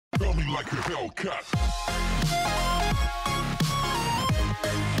Tell me like a Hellcat.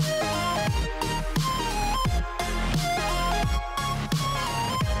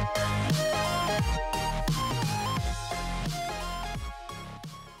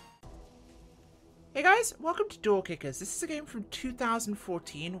 Hey guys, welcome to Doorkickers. This is a game from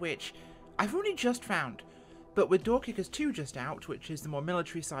 2014 which I've only just found. But with Doorkickers 2 just out, which is the more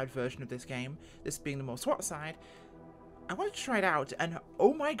military side version of this game, this being the more SWAT side, I wanted to try it out and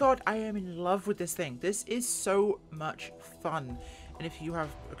oh my god, I am in love with this thing. This is so much fun. And if you have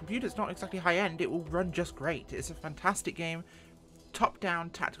a computer that's not exactly high-end, it will run just great. It's a fantastic game,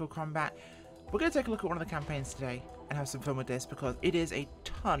 top-down tactical combat. We're going to take a look at one of the campaigns today and have some fun with this because it is a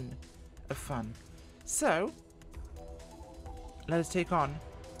ton of fun. So, let us take on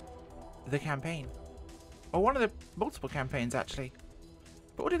the campaign. Or one of the multiple campaigns, actually.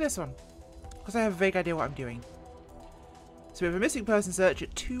 But we'll do this one, because I have a vague idea what I'm doing. So we have a missing person search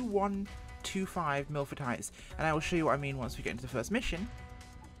at 2125 Milford Heights. And I will show you what I mean once we get into the first mission.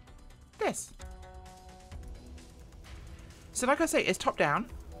 This. So like I say, it's top down.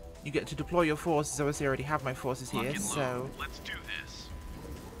 You get to deploy your forces. Obviously I already have my forces here, so let's do this.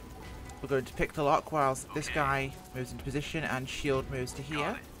 We're going to pick the lock whilst this guy moves into position and shield moves to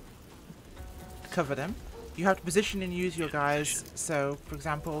here. To cover them. You have to position and use your guys. So, for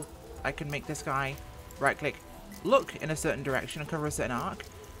example, I can make this guy right click, look in a certain direction and cover a certain arc.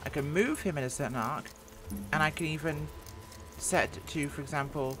 I can move him in a certain arc. And I can even set to, for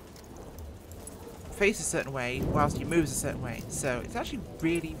example, face a certain way whilst he moves a certain way. So, it's actually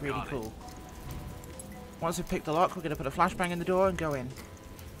really, really cool. Once we've picked the lock, we're going to put a flashbang in the door and go in.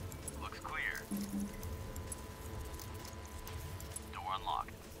 Door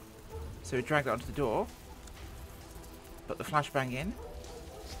unlocked. So we drag that onto the door, put the flashbang in,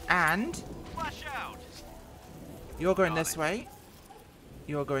 and Flash out. you're going this way,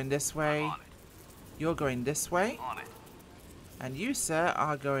 you're going this way, you're going this way, On it. and you, sir,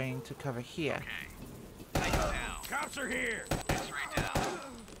 are going to cover here. Okay. Take it down. Cops are here. X-ray down.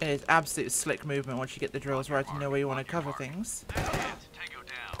 It is absolute slick movement once you get the drills right and know where you want to cover things. That's it. Tango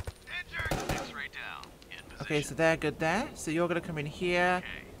down. Injured. X-ray down. In position. Okay, so they're good there. So you're going to come in here,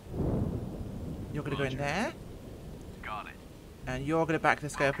 Okay. you're going to go in there, Got it. and you're going to back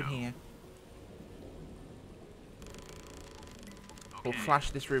this guy up in here. We'll Okay. flash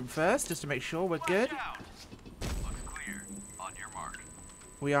this room first, just to make sure we're good. Flash out. Looks clear. On your mark.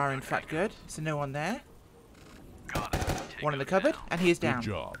 We are in fact good, so no one there. Got it. One in the Tango cupboard, down. and he is down. Good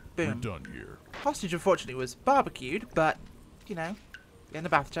job. Boom. We're done here. Hostage, unfortunately, was barbecued, but, you know, in the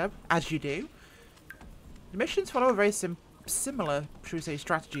bathtub, as you do. The missions follow a very similar, should we say,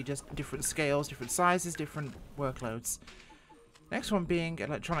 strategy, just different scales, different sizes, different workloads. Next one being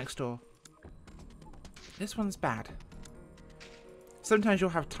electronics store. This one's bad. Sometimes you'll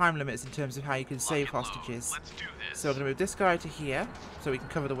have time limits in terms of how you can save Lock and load. hostages. Let's do this. So I'm going to move this guy to here, so we can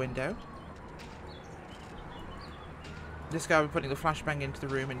cover the window. This guy, we're putting the flashbang into the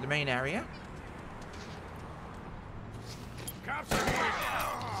room in the main area. Cops are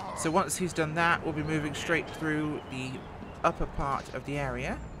here. So once he's done that, we'll be moving straight through the upper part of the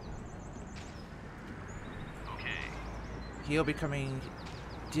area. Okay. He'll be coming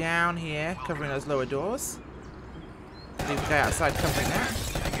down here, covering those lower doors. Leave the guy outside covering that.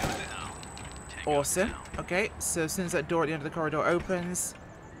 Tango down. Tango Awesome. down. Okay, so as soon as that door at the end of the corridor opens,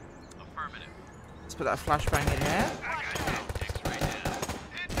 Affirmative. let's put that flashbang in there. X-ray down.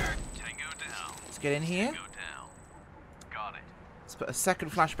 Injured. Tango down. Let's get in here. Tango down. Got it. Let's put a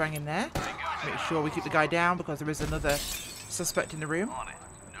second flashbang in there. Tango Make down. sure we keep the guy down because there is another suspect in the room. On it.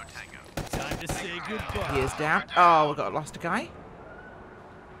 No tango. Time to say goodbye. He is down. Oh, we got lost a guy.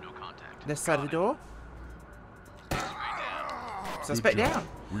 No contact. This side of the door. X-ray down. Suspect Good job. down.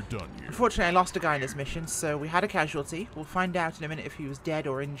 We're done here. Unfortunately, I lost a guy in this mission, so we had a casualty. We'll find out in a minute if he was dead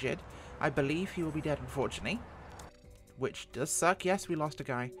or injured. I believe he will be dead, unfortunately. Which does suck. Yes, we lost a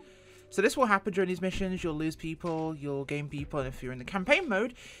guy. So this will happen during these missions. You'll lose people, you'll gain people, and if you're in the campaign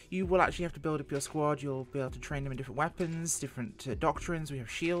mode, you will actually have to build up your squad. You'll be able to train them in different weapons, different doctrines. We have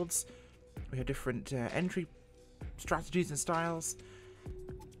shields. We have different entry strategies and styles.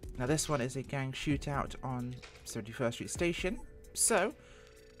 Now this one is a gang shootout on 71st Street Station. So,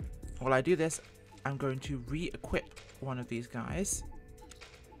 while I do this, I'm going to re-equip one of these guys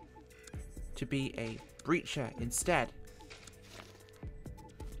to be a breacher instead.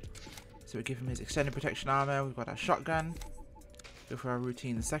 So we give him his extended protection armor, we've got our shotgun, go for our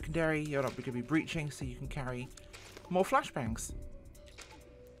routine secondary. You're not going to be breaching, so you can carry more flashbangs.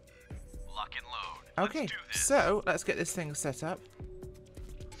 Lock and load. Okay, Let's do this. so let's get this thing set up.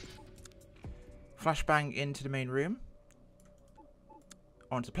 Flashbang into the main room.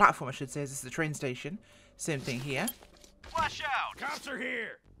 onto the platform, I should say. This is the train station. Same thing here. Flash out! Cops are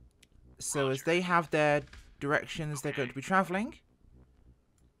here. So as they have their directions they're going to be traveling,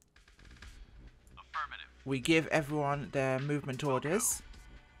 Affirmative. we give everyone their movement orders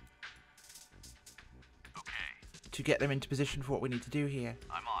Okay. to get them into position for what we need to do here.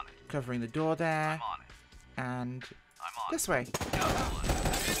 I'm on it. Covering the door there, I'm on it. and I'm on this way. it.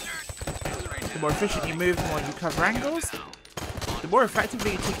 Injured. The more efficient you move, the more you cover angles, the more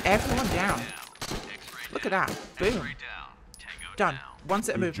effectively you take everyone down. Look at that. Boom. X-ray down. Tango Done. down. One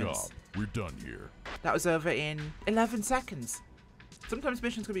set of Good movements. job. We're done here. That was over in 11 seconds. Sometimes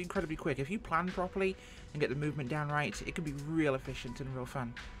missions can be incredibly quick. If you plan properly and get the movement down right, it can be real efficient and real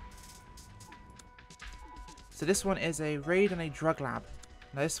fun. So this one is a raid and a drug lab.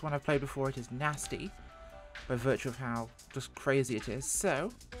 Now this one I've played before. It is nasty by virtue of how just crazy it is.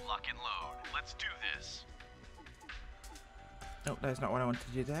 So, Lock and load. Let's do this. oh, that's not what I wanted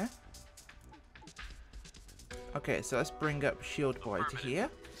to do there. Okay, so let's bring up Shield Boy to here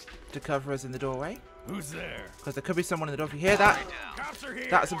to cover us in the doorway. Who's there? Because there could be someone in the door. If you hear that, Cops are here.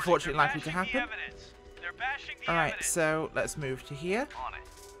 that's unfortunately likely to Bashing the happen. evidence. They're bashing the Alright, evidence. so let's move to here. On it.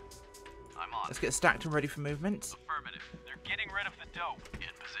 I'm on Let's it. get stacked and ready for movement. Affirmative. They're getting rid of the dope. In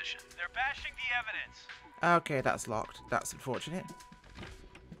position. They're bashing the evidence. Okay, that's locked. That's unfortunate.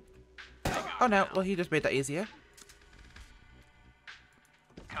 Oh no, well he just made that easier.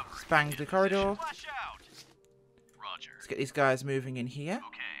 Covering. Bang the corridor. Flash out. Roger. Let's get these guys moving in here.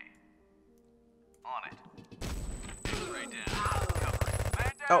 Okay. On it. X-ray down.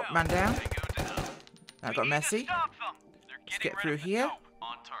 Covering. Oh, man down. Tango down. That We got need messy. to stop them. They're getting get rid through of the here. dope.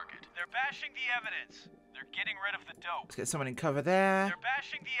 On target. They're bashing the evidence. They're getting rid of the dope. Let's get someone in cover there. They're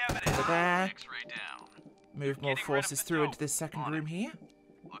bashing the evidence. Cover there. X-ray down. Move more getting rid of forces the through dope. into this second On room it. here.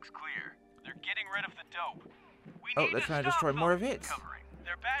 Looks clear. They're getting rid of the dope. We Oh, need they're to trying to stop destroy them. more of it. Covering.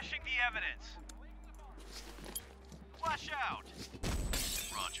 They're bashing the evidence. Flash out.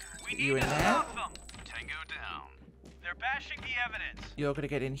 Roger. We need You in to there? stop them. Tango down. They're bashing the evidence. You're gonna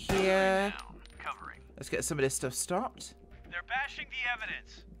get in X-ray here. down. Covering. Let's get some of this stuff stopped. They're bashing the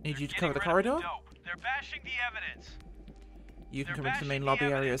evidence. Need They're you to getting cover the rid of corridor. dope. They're bashing the evidence. You can They're come into the main bashing lobby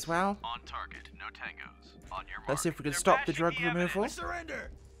area evidence. as well. On target. No tangos. On your mark. Let's see if we can They're stop the bashing drug the removal. evidence.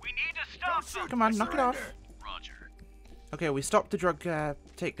 Surrender. We need to stop them. Come on, knock it off. Surrender. Roger. Okay, we stopped the drug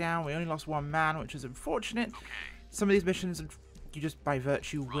takedown. We only lost one man, which is unfortunate. Okay. Some of these missions, you just by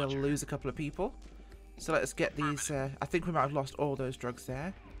virtue will Roger. lose a couple of people. So let's get these. I think we might have lost all those drugs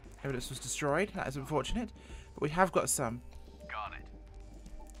there. Evidence was destroyed. That is unfortunate. But we have got some. Got it.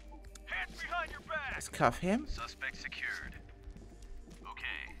 Hands behind your back. Let's cuff him. Suspect secured.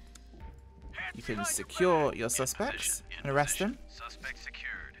 Okay. Hands You can behind secure back. your In suspects position. In and arrest position. them. Suspect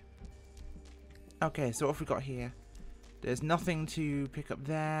secured. Okay, so what have we got here? There's nothing to pick up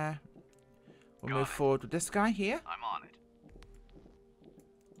there. We'll Got move it. forward with this guy here. I'm on it.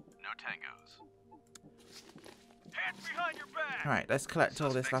 No tangos. Hands behind your back. Alright, let's collect all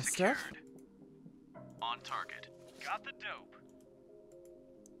this Suspect last stuff. secured. On target. Got the dope.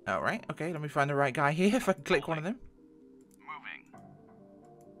 Alright, okay, let me find the right guy here if I can click one of them. Moving.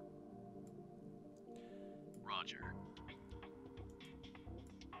 Roger.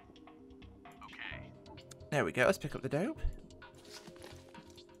 Okay. There we go, let's pick up the dope.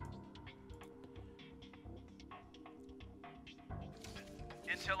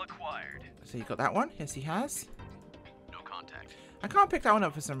 Intel acquired. So you got that one? Yes, he has. No contact. I can't pick that one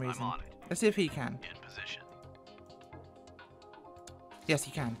up for some I'm reason. on it. Let's see if he can. In position. Yes,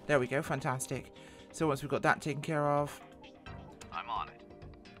 he can. There we go, fantastic. So once we've got that taken care of, I'm on it.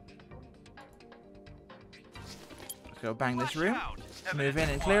 let's go bang this Flash room. out. Move in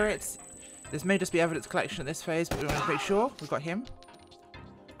Evidence and clear acquired. it. This may just be evidence collection at this phase, but we want to make sure we've got him.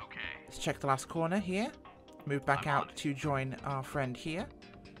 Okay. Let's check the last corner here. Move back I'm on out it. to join our friend here,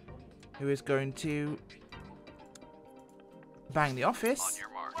 who is going to bang the On office. your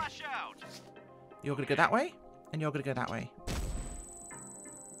mark. Flash out. You're going to go that way, and you're going to go that way. No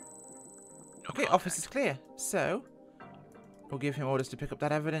Okay, office is clear. So, we'll give him orders to pick up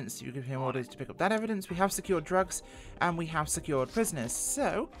that evidence. You give him orders to pick up that evidence. We have secured drugs, and we have secured prisoners.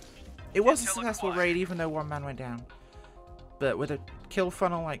 So, it was a Intel successful acquired. raid, even though one man went down. But with a kill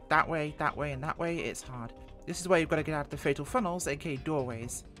funnel like that way, and that way, it's hard. This is why you've got to get out of the fatal funnels, aka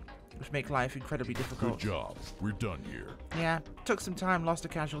doorways, which make life incredibly Good difficult. job. We're done here. Yeah, took some time, lost a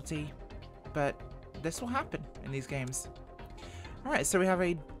casualty, but this will happen in these games. Alright, so we have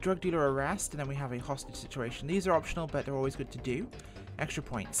a drug dealer arrest, and then we have a hostage situation. These are optional, but they're always good to do. Extra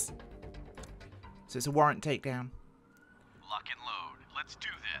points. So it's a warrant takedown. Lock and load. Let's do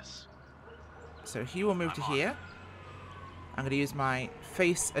this. So he will move to here. I'm going to use my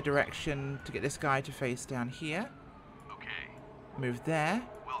face a direction to get this guy to face down here. Okay. Move there.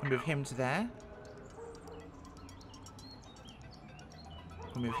 And move him to there.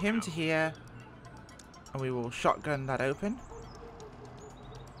 We'll move him to here. And we will shotgun that open.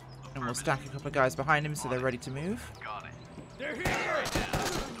 And we'll stack a couple of guys behind him so they're ready to move. Got it. They're here!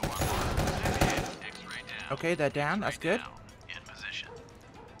 Okay, they're down. That's good. In position.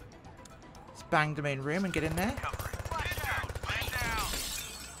 Let's bang the main room and get in there. Cover it. Man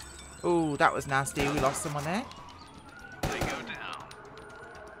down. Ooh, that was nasty. We lost someone there. Tango down.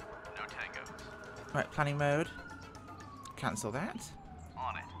 No tangos. Right, planning mode. Cancel that.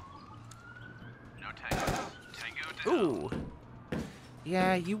 On it. No tangos. Tango down. Ooh.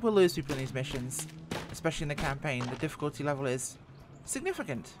 Yeah, you will lose people in these missions. Especially in the campaign. The difficulty level is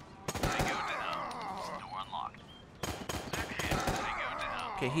significant. Tango down. Door unlocked. Tango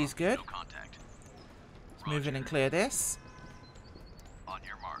down. Okay, he's good. No contact. Let's move in and clear this. On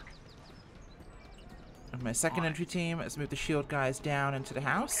your mark. And my second entry team, let's move the shield guys down into the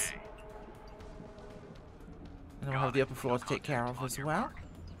house. Okay. And then we'll have the upper floor to take care of as well.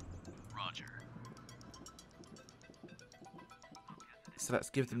 Roger. So let's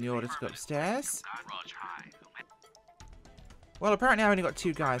give them the order to go upstairs. Roger. Well, apparently I only got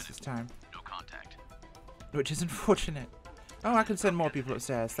 2 guys this time, No contact. which is unfortunate. Oh, I can send more people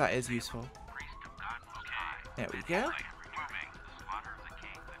upstairs. That is useful. There we go.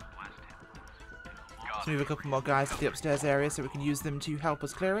 Let's move a couple more guys to the upstairs area so we can use them to help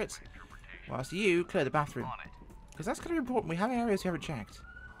us clear it. Whilst you clear the bathroom. Because that's going to be important. We have areas we haven't checked.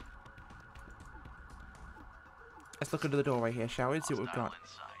 Let's look under the doorway here, shall we? And see what we've got.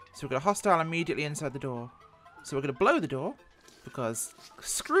 So we've got a hostile immediately inside the door. So we're going to blow the door. Because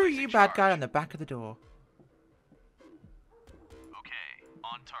screw you, bad guy, on the back of the door. Okay,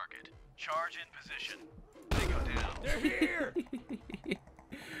 on target. Charge in position. Tango down. They're here!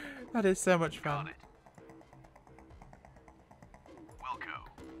 That is so much Got fun. it.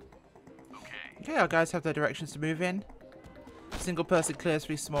 Wilco. Okay. Okay, our guys have their directions to move in. Single person clears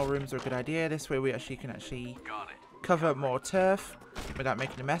 3 small rooms are a good idea. This way we actually can Got it. cover more turf without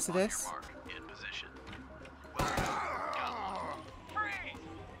making a mess of this. Mark. In position. Wilco. Got it. Freeze!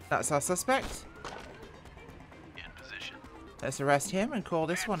 That's our suspect. In position. Let's arrest him and call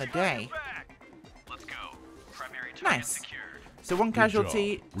this one a day. Back. Let's go. Primary target Nice. secured. So 1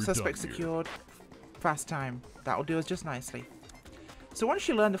 casualty, job. We're suspect done here. secured, fast time. That will do us just nicely. So once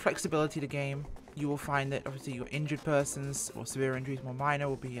you learn the flexibility of the game, you will find that obviously your injured persons or severe injuries, more minor,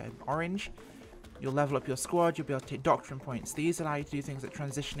 will be orange. You'll level up your squad, you'll be able to take doctrine points. These allow you to do things like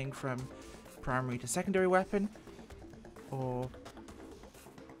transitioning from primary to secondary weapon, or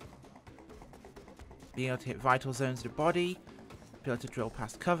being able to hit vital zones of the body, be able to drill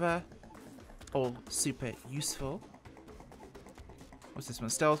past cover, all super useful. What's this one?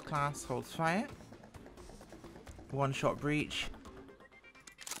 Stealth class, holds fire. 1-shot breach.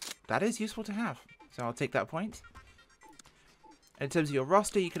 That is useful to have, so I'll take that point. In terms of your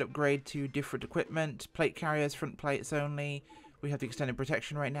roster, you can upgrade to different equipment, plate carriers, front plates only. We have the extended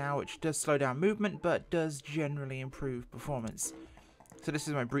protection right now, which does slow down movement, but does generally improve performance. So this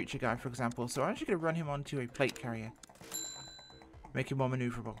is my breacher guy, for example, so I'm actually going to run him onto a plate carrier. Make him more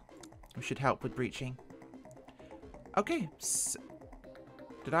maneuverable, which should help with breaching. Okay, so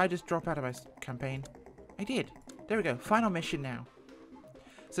did I just drop out of my campaign? I did. There we go. Final mission now.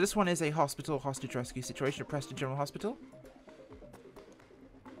 So this one is a hospital hostage rescue situation at Preston General Hospital.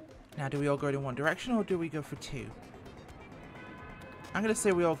 Now, do we all go in one direction or do we go for 2? I'm going to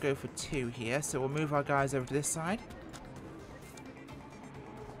say we all go for 2 here. So we'll move our guys over to this side.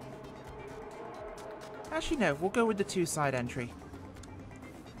 Actually, no. We'll go with the 2-side entry.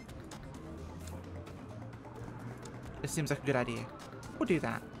 It seems like a good idea. We'll do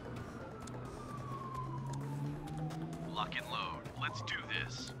that. Lock and load. Let's do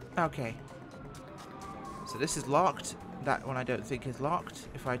this. Okay. So this is locked. That one I don't think is locked.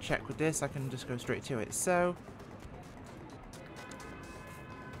 If I check with this, I can just go straight to it. So...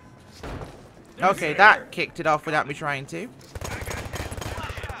 okay, that kicked it off without me trying to.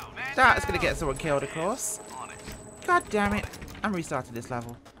 That's going to get someone killed, of course. God damn it. I'm restarting this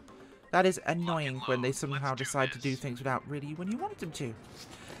level. That is annoying when they somehow decide to do things without really when you want them to.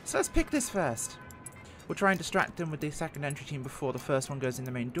 So let's pick this first. We'll try and distract them with the second entry team before the first one goes in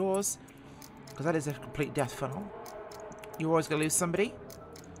the main doors. Because that is a complete death funnel. You're always going to lose somebody.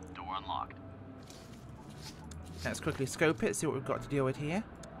 Door unlocked. Let's quickly scope it, see what we've got to deal with here.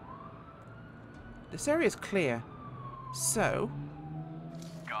 This area is clear. So...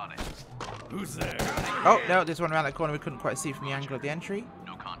 Got it. Who's there? oh, no, there's one around that corner we couldn't quite see from the angle of the entry.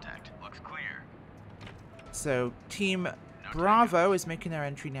 No contact. Looks clear. So, team No Bravo is making their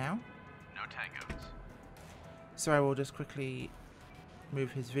entry now. No tangos. So I will just quickly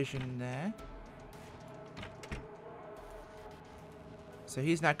move his vision there. So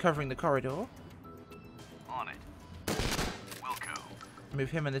he's now covering the corridor. On it. Wilco. Move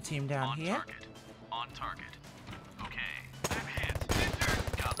him and the team down On here. target. On target. Okay. Them hits.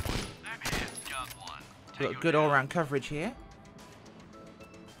 Victor. Got one. Them hits. Got one. We've got good all-round coverage here,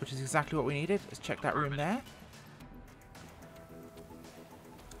 which is exactly what we needed. Let's check that room there.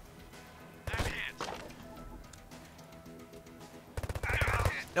 Them hits.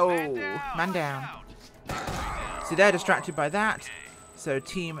 Oh, man down. So they're distracted by that. So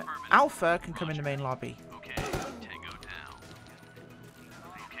Team Alpha can come in the main lobby. Okay. Tango down.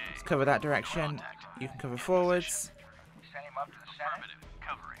 Okay. Let's cover that direction. You can cover forwards. Send him up to the Senate. Affirmative.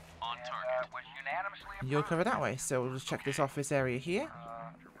 Covering. On And, target. was unanimously And you'll cover that way. So we'll just check this office area here.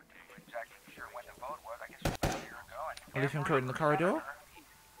 exactly sure when the vote was. I guess it was about a year ago. And I'll leave him covering the corridor.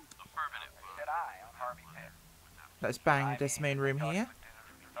 Affirmative. said aye on Harvey Pitt. Let's bang this main room here.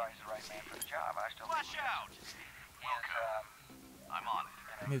 Thought he's the right man for the job. I still Flash out. I'm on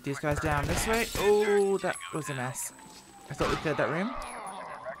it. Move these guys down this way. Oh, that was a mess. I thought we cleared that room.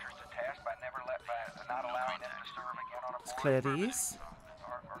 directors to task by not allowing them to serve again on a Let's clear these.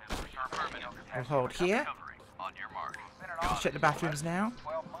 Affirmative. We'll hold here. Covering. On your mark. Let's check the bathrooms now.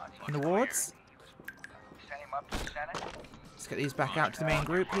 12 months. And the wards. Send him up to the Senate. Let's get these back out to the main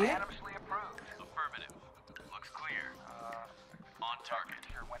group here. Unanimously approved. Affirmative. Looks clear. On target.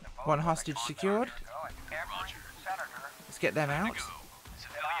 Sure when the vote One hostage secured. was. And every senator Let's get them out Go.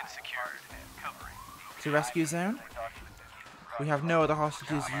 Civilian secured. Covering. to rescue zone. We have no other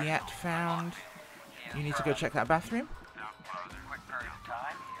hostages yet found. You need to go check that bathroom. quick period of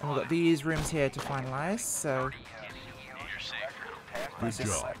time. And we've got these rooms here to finalize. So You're safe. let's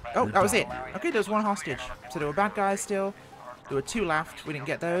just... Oh, that was it. Okay, there was one hostage. So there were bad guys still. There were two left. We didn't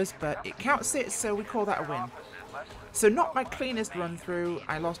get those, but it counts it, so we call that a win. So not my cleanest run through.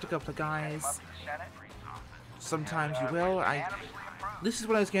 I lost a couple of guys. Sometimes you will. This is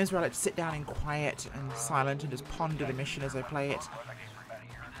one of those games where I like to sit down in quiet and silent and just ponder the mission as I play it.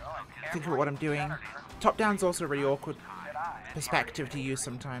 Think about what I'm doing. Top down's also a really awkward perspective to use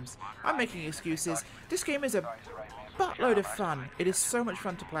sometimes. I'm making excuses. This game is a buttload of fun. It is so much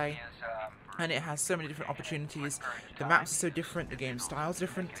fun to play. And it has so many different opportunities. The maps are so different. The game style's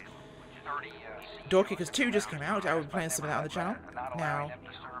different. Doorkickers 2 just came out. I will be playing some of that on the channel. Now,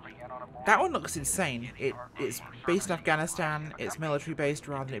 that one looks insane. It's based in Afghanistan. It's military based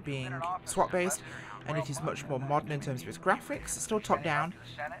rather than it being SWAT based. And it is much more modern in terms of its graphics. It's still top down,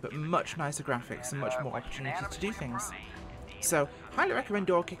 but much nicer graphics and much more opportunities to do things. So, highly recommend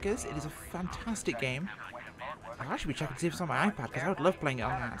Doorkickers. It is a fantastic game. I'll actually be checking to see if it's on my iPad because I would love playing it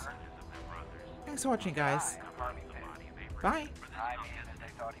on that. Thanks for watching, guys. Bye.